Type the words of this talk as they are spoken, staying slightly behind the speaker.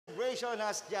celebration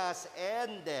has just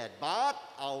ended, but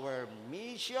our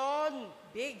mission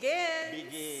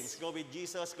begins. Go with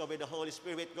Jesus, go with the Holy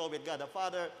Spirit, go with God the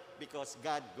Father, because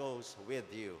God goes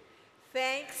with you.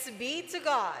 Thanks be to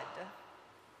God.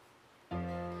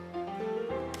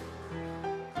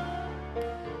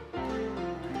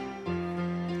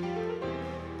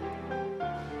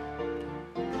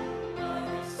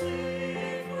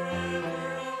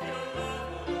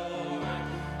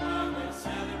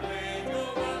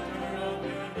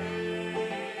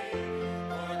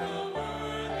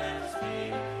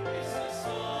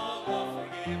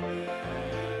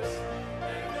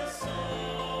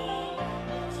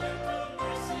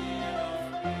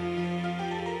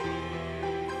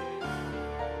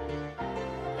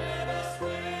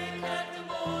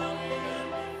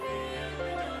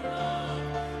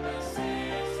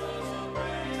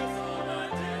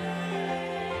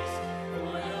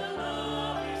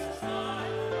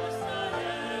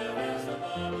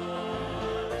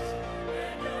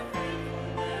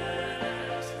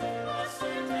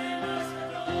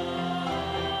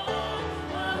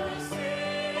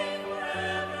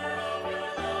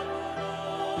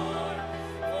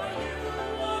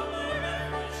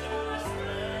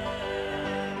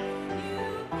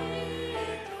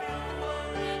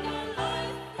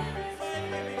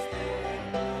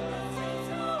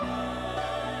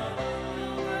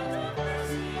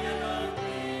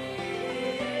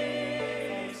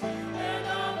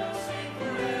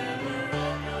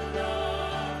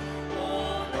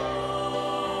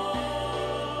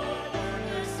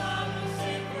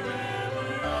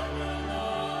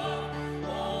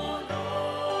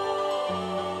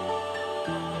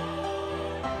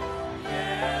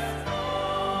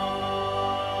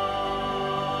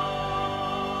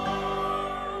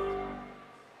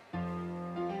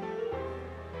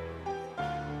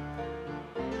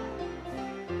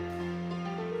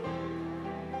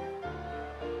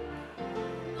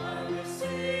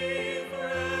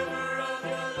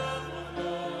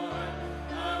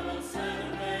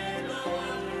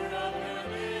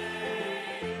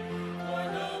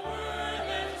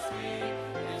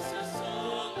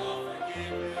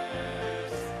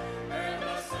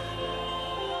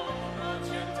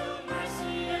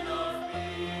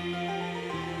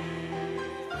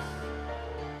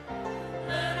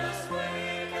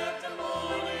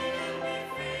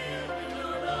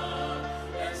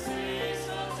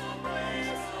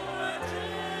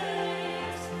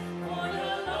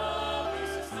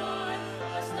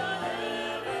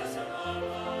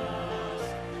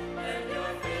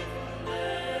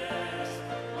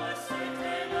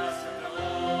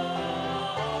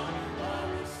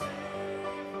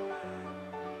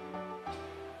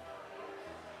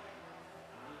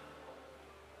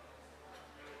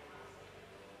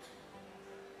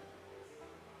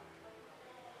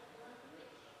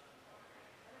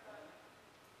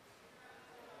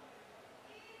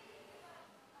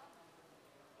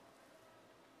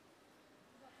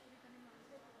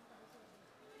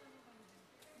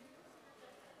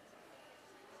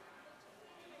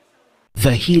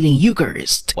 The Healing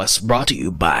Eucharist was brought to you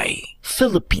by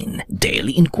Philippine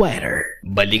Daily Inquirer,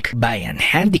 Balikbayan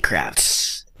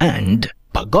Handicrafts, and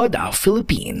Pagoda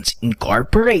Philippines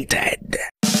Incorporated.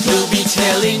 We'll be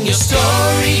telling your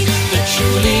story that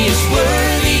truly is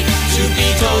worthy to be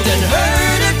told and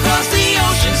heard across the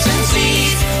oceans and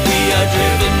seas. We are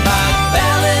driven by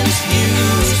balanced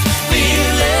views,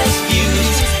 fearless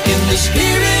views, in the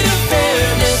spirit of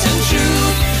fairness and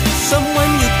truth.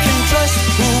 Someone you can trust,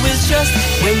 who is just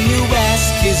when you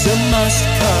ask is a must,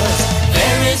 'cause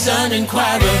there is an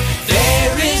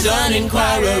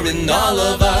inquirer in all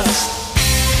of us.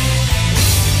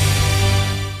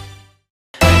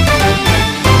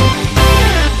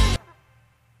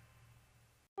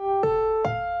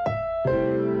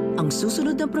 Ang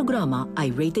susunod na programa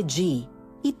ay rated G.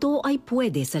 Ito ay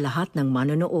pwede sa lahat ng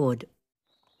manonood.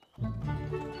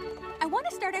 I want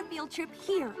to start our field trip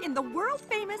here in the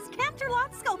world-famous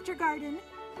Canterlot Sculpture Garden.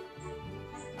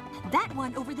 That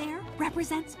one over there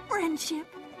represents friendship.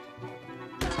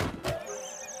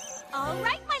 All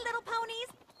right, my little ponies.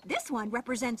 This one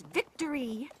represents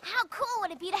victory. How cool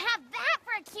would it be to have that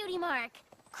for a cutie mark?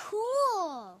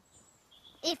 Cool.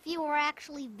 If you were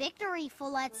actually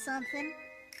victoryful at something.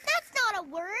 That's not a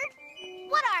word.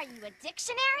 What are you, a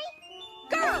dictionary?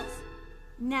 Girls!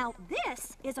 Now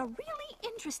this is a really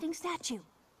interesting statue.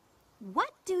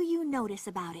 What do you notice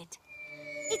about it?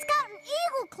 It's got an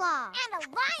eagle claw. And a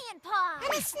lion paw.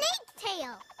 And a snake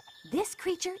tail. This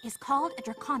creature is called a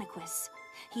Draconequus.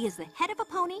 He is the head of a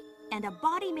pony and a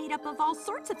body made up of all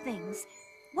sorts of things.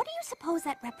 What do you suppose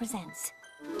that represents?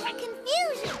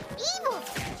 Confusion, evil,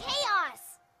 chaos.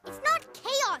 It's not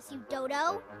you,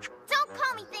 Dodo. Don't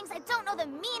call me things I don't know the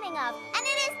meaning of. And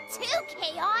it is too,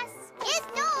 Chaos. It's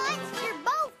not. You're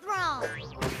both wrong.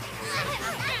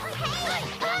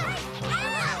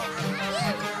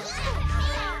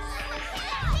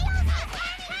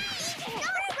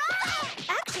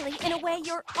 Actually, in a way,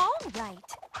 you're all right.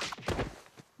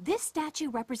 This statue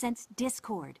represents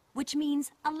discord, which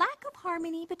means a lack of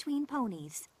harmony between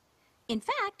ponies. In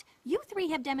fact, you three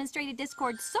have demonstrated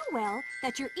discord so well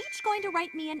that you're each going to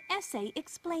write me an essay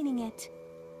explaining it.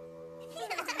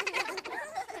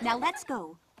 Now let's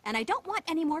go. And I don't want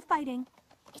any more fighting.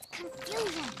 It's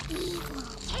confusion, evil,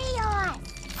 chaos.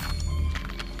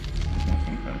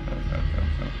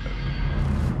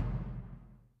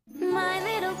 My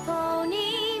little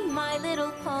pony, my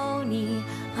little pony.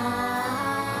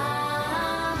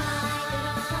 Ah, my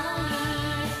little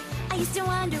pony. I used to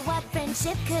wonder what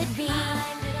friendship could be.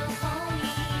 My little pony.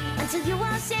 Until you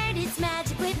all shared its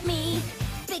magic with me.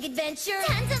 Big adventure,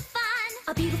 tons of fun.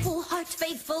 A beautiful heart,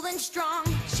 faithful and strong.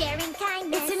 Sharing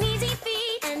kindness, It's an easy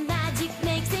feat, and magic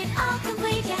makes it all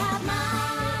complete. You have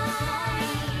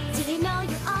mine. Did you know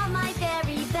you're all my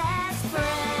very best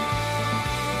friends?